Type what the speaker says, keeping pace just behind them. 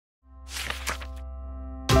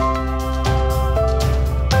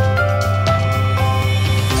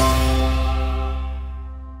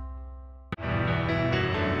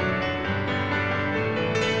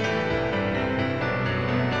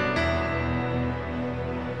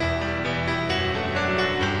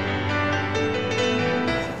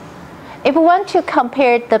If we want to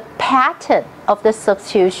compare the pattern of the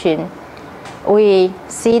substitution, we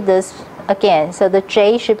see this again. So the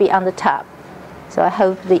J should be on the top. So I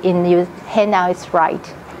hope in your handout is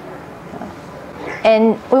right.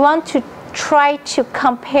 And we want to try to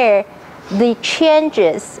compare the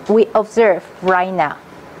changes we observe right now.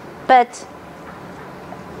 But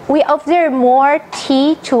we observe more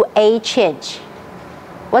T to A change.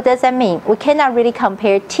 What does that mean? We cannot really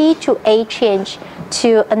compare T to A change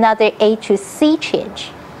to another A to C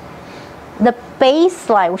change. The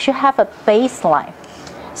baseline, we should have a baseline.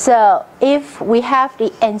 So if we have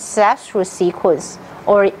the ancestral sequence,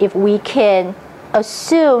 or if we can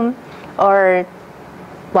assume or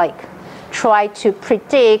like try to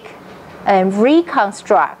predict and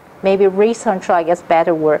reconstruct, maybe reconstruct is a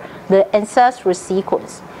better word, the ancestral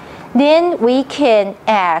sequence, then we can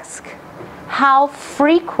ask how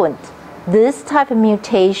frequent this type of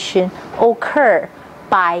mutation occur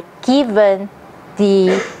by given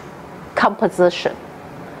the composition.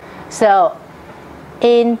 So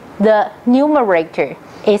in the numerator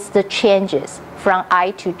is the changes from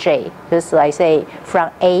I to J, just like say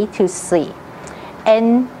from A to C.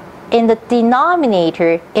 And in the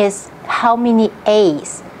denominator is how many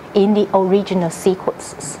A's in the original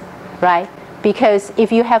sequences, right? Because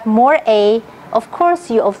if you have more A, of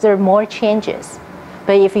course you observe more changes.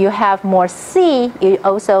 But if you have more C, you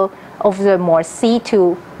also observe more C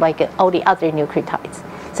to like all the other nucleotides.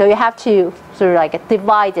 So you have to sort of like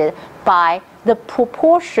divide it by the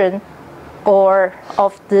proportion or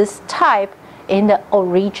of this type in the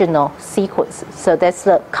original sequences. So that's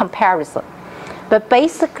the comparison. But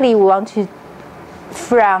basically we want to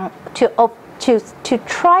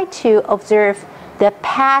try to observe the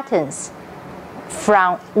patterns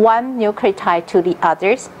from one nucleotide to the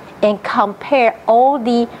others and compare all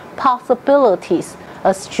the possibilities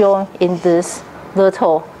as shown in this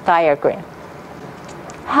little diagram.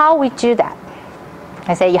 How we do that?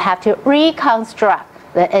 I say you have to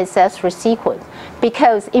reconstruct the ancestral sequence,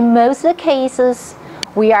 because in most of the cases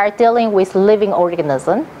we are dealing with living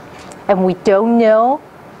organisms and we don't know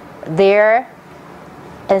their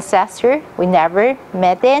ancestor. We never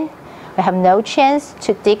met them. We have no chance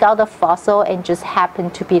to dig out the fossil and just happen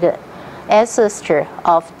to be the ancestor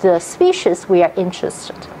of the species we are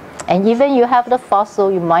interested. And even you have the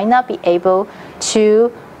fossil, you might not be able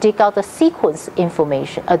to dig out the sequence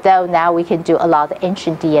information, although now we can do a lot of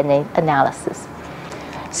ancient DNA analysis.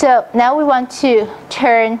 So now we want to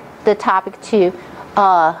turn the topic to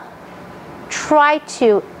try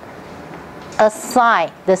to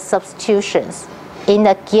assign the substitutions in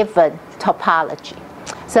a given topology.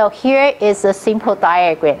 So here is a simple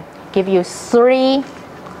diagram. Give you 3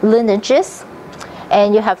 lineages,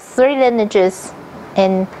 and you have 3 lineages.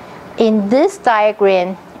 And in this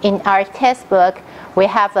diagram, in our textbook, we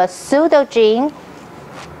have a pseudogene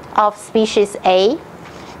of species A.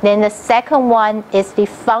 Then the second one is the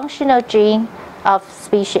functional gene of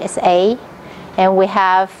species A. And we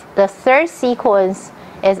have the third sequence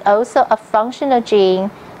is also a functional gene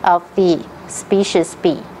of the species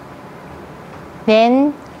B.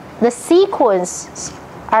 Then the sequences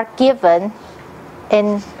are given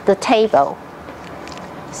in the table.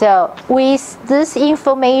 So with this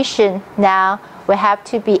information now, we have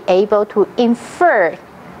to be able to infer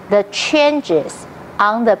the changes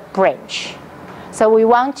on the branch. So we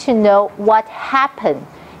want to know what happened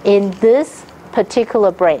in this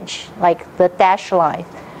particular branch, like the dashed line.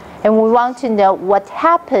 And we want to know what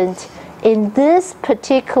happened in this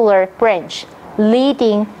particular branch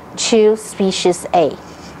leading to species A.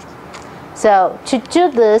 So to do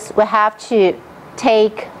this, we have to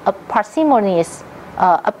take a parsimonious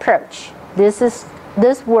approach.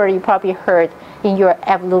 This word you probably heard in your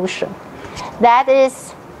evolution. That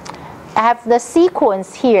is, I have the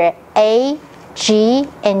sequence here, A, G,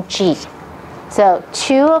 and G. So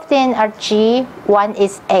 2 of them are G, 1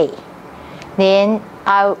 is A. Then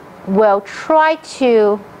I will try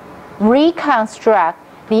to reconstruct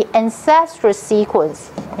the ancestral sequence.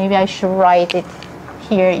 Maybe I should write it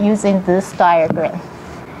here using this diagram.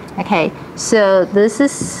 Okay, so this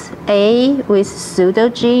is A with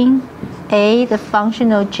pseudogene, A the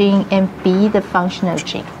functional gene, and B the functional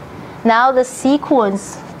gene. Now the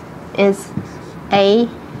sequence is A,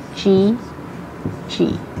 G,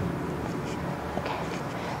 G. Okay.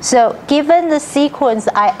 So given the sequence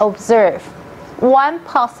I observe, one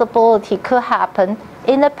possibility could happen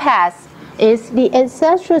in the past is the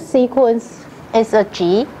ancestral sequence is a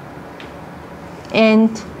G, and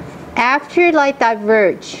after like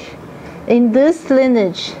diverge, in this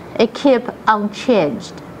lineage, it keep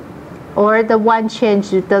unchanged, or the one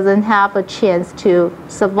change doesn't have a chance to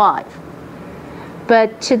survive.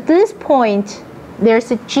 But to this point,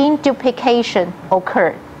 there's a gene duplication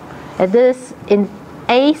occurred. And this in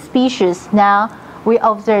A species, now we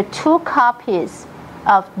observe 2 copies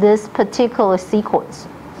of this particular sequence.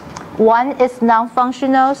 One is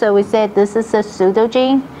non-functional, so we say this is a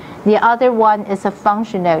pseudogene. The other one is a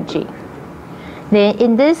functional gene. Then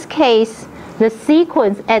in this case, the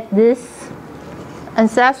sequence at this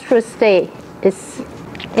ancestral state is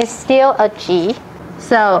still a G.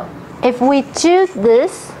 So if we do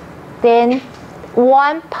this, then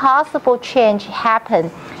one possible change happen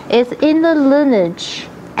is in the lineage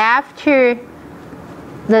after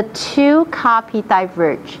the 2 copy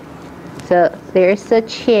diverge. So there's a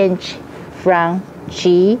change from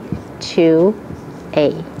G to A.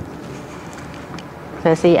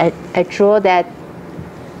 So see, I draw that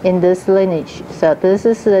in this lineage. So this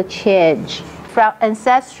is the change from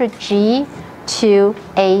ancestor G to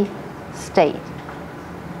A state.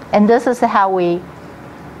 And this is how we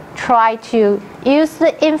try to use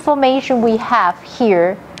the information we have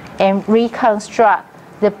here and reconstruct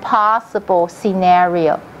the possible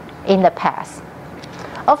scenario in the past.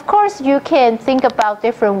 Of course, you can think about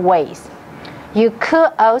different ways. You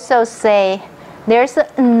could also say there's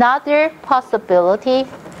another possibility.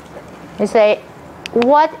 You say,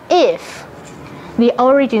 what if the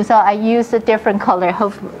origin, so I use a different color,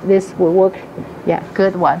 hope this will work. Yeah,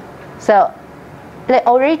 good one. So the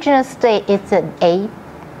original state is an A.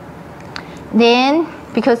 Then,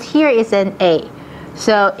 because here is an A,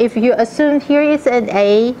 so if you assume here is an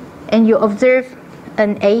A and you observe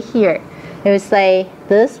an A here, you say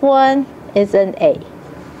this one is an A.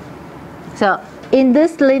 So in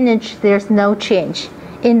this lineage, there's no change.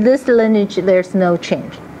 In this lineage, there's no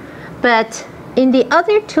change. But in the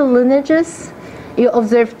other 2 lineages, you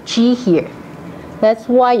observe G here. That's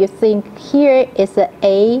why you think here is an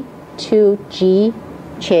A to G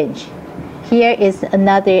change. Here is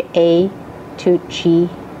another A to G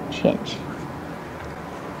change.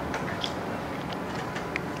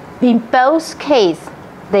 In both cases,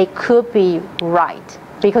 they could be right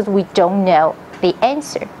because we don't know the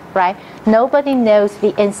answer, right? Nobody knows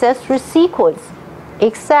the ancestral sequence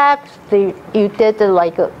except you did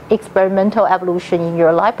like experimental evolution in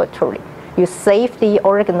your laboratory. You save the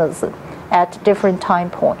organism at different time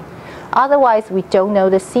point. Otherwise, we don't know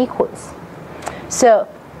the sequence. So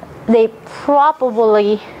they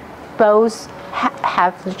probably both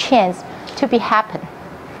have the chance to be happen.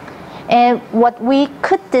 And what we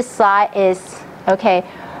could decide is, okay,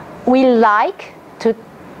 we like to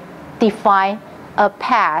define a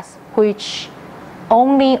path which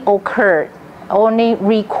only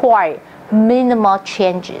require minimal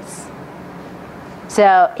changes.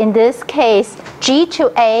 So in this case, G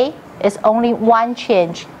to A is only one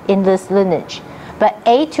change in this lineage, but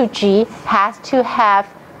A to G has to have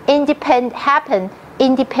happen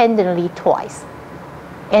independently twice.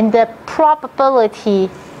 And the probability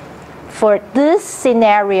for this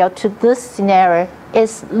scenario to this scenario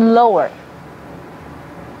is lower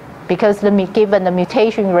because given the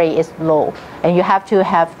mutation rate is low, and you have to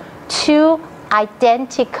have 2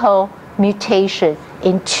 identical mutations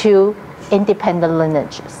in 2 independent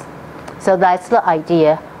lineages. So that's the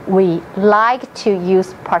idea. We like to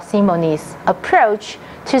use parsimony's approach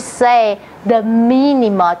to say the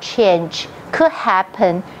minimal change could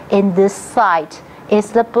happen in this site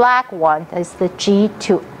is the black one, is the G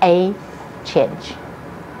to A change.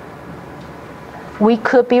 We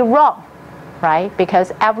could be wrong, right?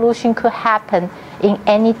 Because evolution could happen in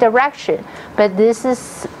any direction. But this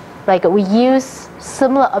is like we use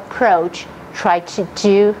similar approach, try to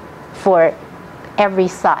do for every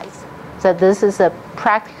size. So this is a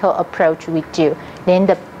practical approach we do. Then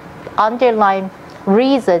the underlying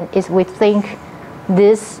reason is we think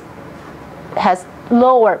this has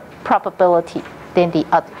lower probability than the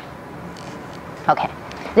other. Okay,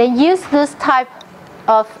 then use this type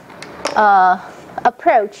of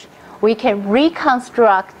approach, we can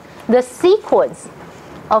reconstruct the sequence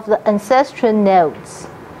of the ancestral nodes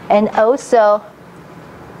and also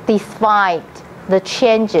define the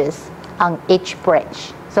changes on each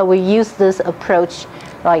branch. So we use this approach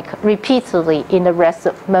like repeatedly in the rest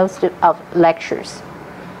of most of lectures.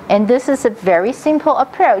 And this is a very simple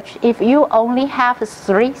approach if you only have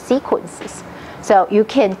 3 sequences. So you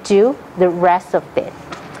can do the rest of it.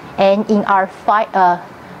 And in our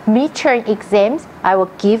midterm exams, I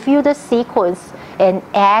will give you the sequence and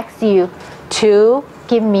ask you to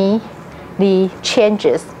give me the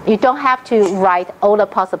changes. You don't have to write all the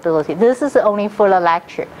possibilities. This is only for the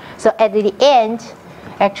lecture. So at the end,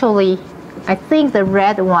 actually, I think the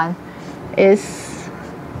red one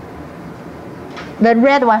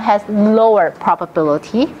has lower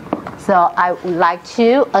probability. So I would like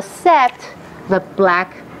to accept the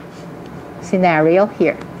black scenario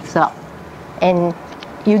here. So, and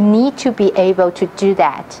you need to be able to do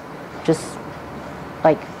that just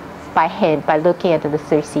like by hand, by looking at the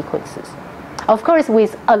 3 sequences. Of course,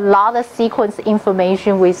 with a lot of sequence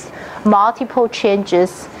information, with multiple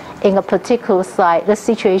changes in a particular site, the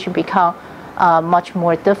situation becomes much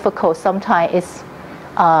more difficult. Sometimes it's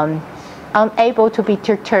unable to be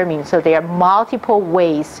determined. So there are multiple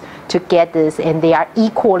ways to get this, and they are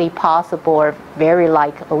equally possible or very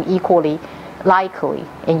or equally likely,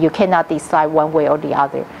 and you cannot decide one way or the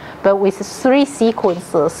other. But with 3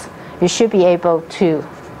 sequences, you should be able to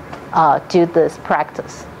do this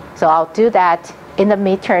practice. So I'll do that in the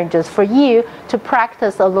midterm just for you to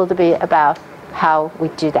practice a little bit about how we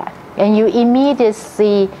do that. And you immediately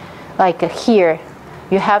see, like here,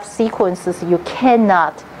 you have sequences you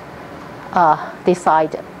cannot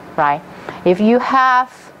decide, right? If you have,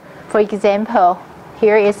 for example,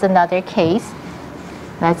 here is another case.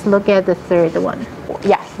 Let's look at the third one.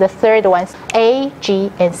 Yeah, the third one is A,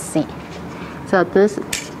 G, and C. So this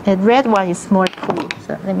red one is more clear.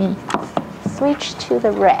 So let me switch to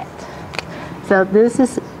the red. So this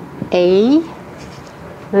is A,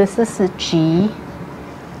 this is a G,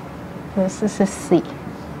 this is a C.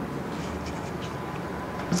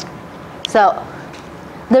 So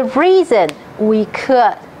the reason we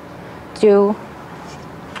could do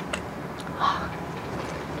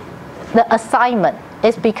the assignment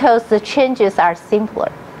is because the changes are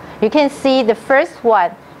simpler. You can see the first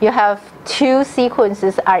one, you have 2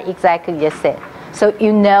 sequences are exactly the same. So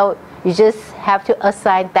you know you just have to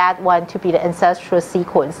assign that one to be the ancestral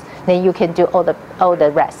sequence. Then you can do all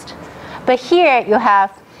the rest. But here you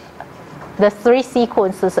have the 3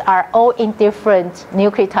 sequences are all in different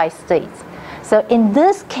nucleotide states. So in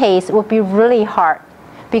this case, it would be really hard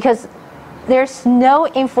because there's no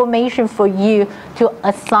information for you to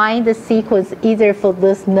assign the sequence either for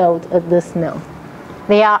this node or this node.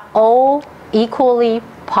 They are all equally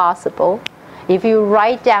possible. If you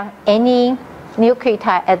write down any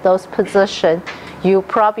nucleotide at those positions, you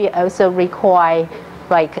probably also require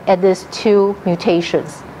like at least 2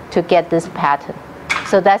 mutations to get this pattern.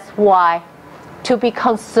 So that's why, to be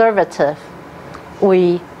conservative,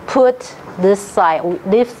 we put this side, we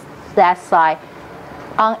leave that side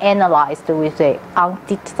unanalyzed, we say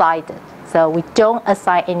undecided. So we don't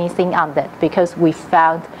assign anything on that because we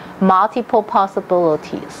found multiple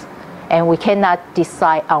possibilities and we cannot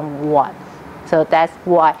decide on one. So that's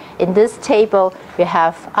why in this table we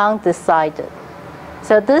have undecided.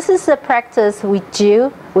 So this is the practice we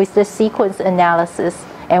do with the sequence analysis,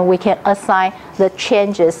 and we can assign the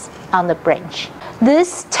changes on the branch.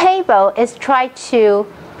 This table is trying to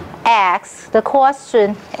ask the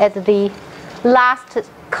question at the last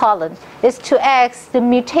column is to ask the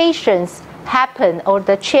mutations happen or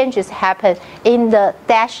the changes happen in the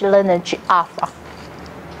dash lineage alpha.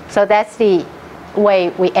 So that's the way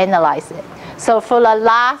we analyze it. So for the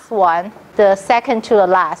last one, the second to the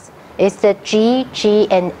last is the G, G,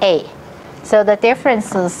 and A. So the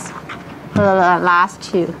differences for the last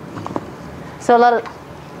 2. So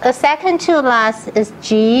the second to last is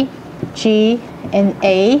G, G, and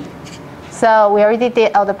A. So we already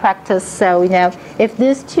did all the practice, so we know if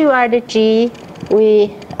these 2 are the G,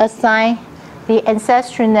 we assign the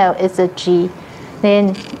ancestral node is a G.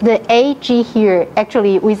 Then the AG here,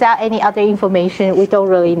 actually without any other information, we don't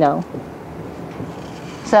really know.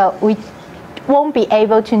 So we won't be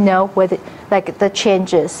able to know whether like the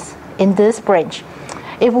changes in this branch.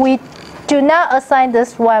 If we do not assign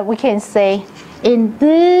this one, we can say in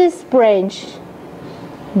this branch,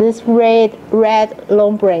 this red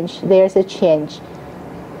long branch, there's a change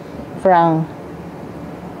from,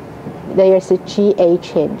 there's a GA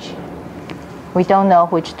change. We don't know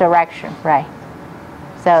which direction, right?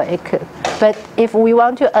 So it could. But if we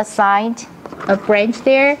want to assign a branch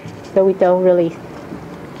there, so we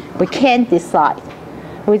can't decide.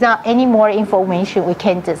 Without any more information, we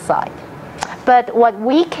can't decide. But what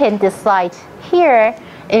we can decide here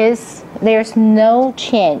is there's no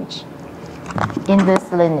change in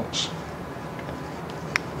this lineage.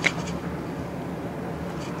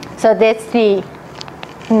 So that's the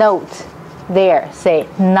note there, say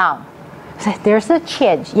none. So there's a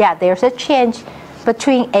change. Yeah, there's a change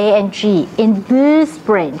between A and G in this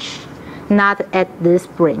branch, not at this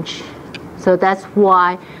branch. So that's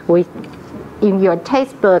why we, in your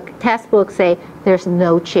textbook say there's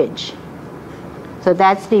no change. So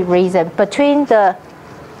that's the reason between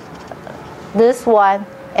this one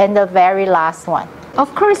and the very last one.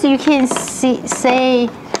 Of course, you can say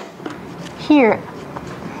here,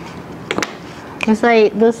 you say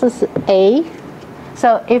this is A.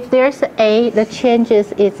 So if there's A, the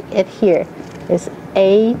changes is it here. It's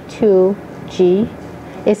A to G.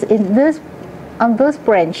 It's in this, on this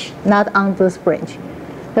branch, not on this branch.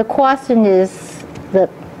 The question is the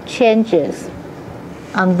changes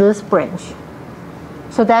on this branch.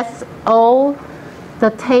 So that's all the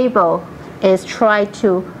table is trying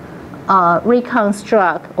to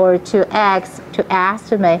reconstruct or to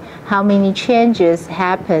estimate how many changes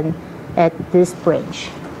happen at this branch.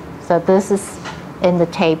 So this is in the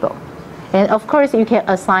table. And of course you can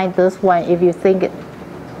assign this one if you think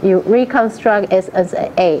you reconstruct it as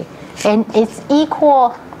an A. And it's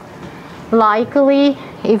equal likely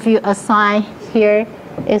if you assign here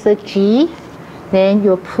is a G, then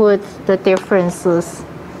you put the differences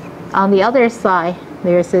on the other side.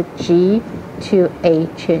 There's a G to A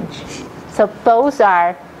change. So both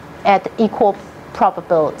are at equal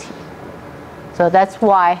probability. So that's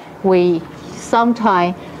why we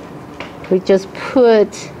sometimes we just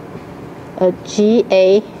put a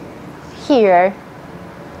GA here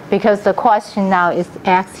because the question now is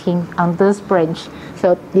asking on this branch.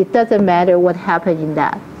 So it doesn't matter what happened in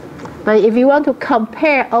that. But if you want to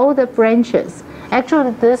compare all the branches,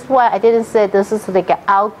 actually this one, I didn't say this is like an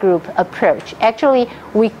outgroup approach. Actually,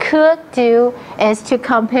 we could do is to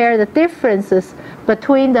compare the differences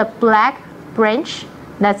between the black branch,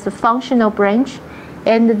 that's the functional branch,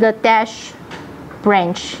 and the dash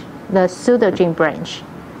branch, the pseudogene branch,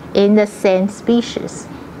 in the same species.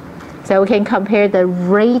 So we can compare the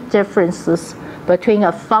rate differences between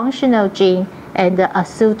a functional gene and a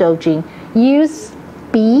pseudogene. Use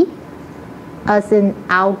B as an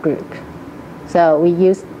outgroup. So we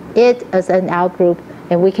use it as an outgroup,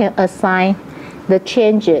 and we can assign the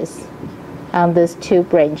changes on these two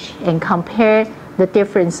branches and compare the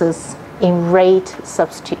differences in rate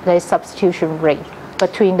substitution rate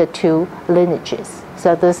between the two lineages.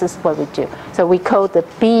 So this is what we do. So we call the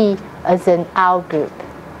B as an outgroup.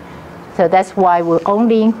 So that's why we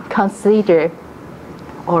only consider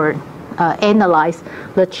or analyze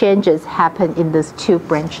the changes happen in these two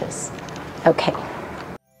branches. Okay.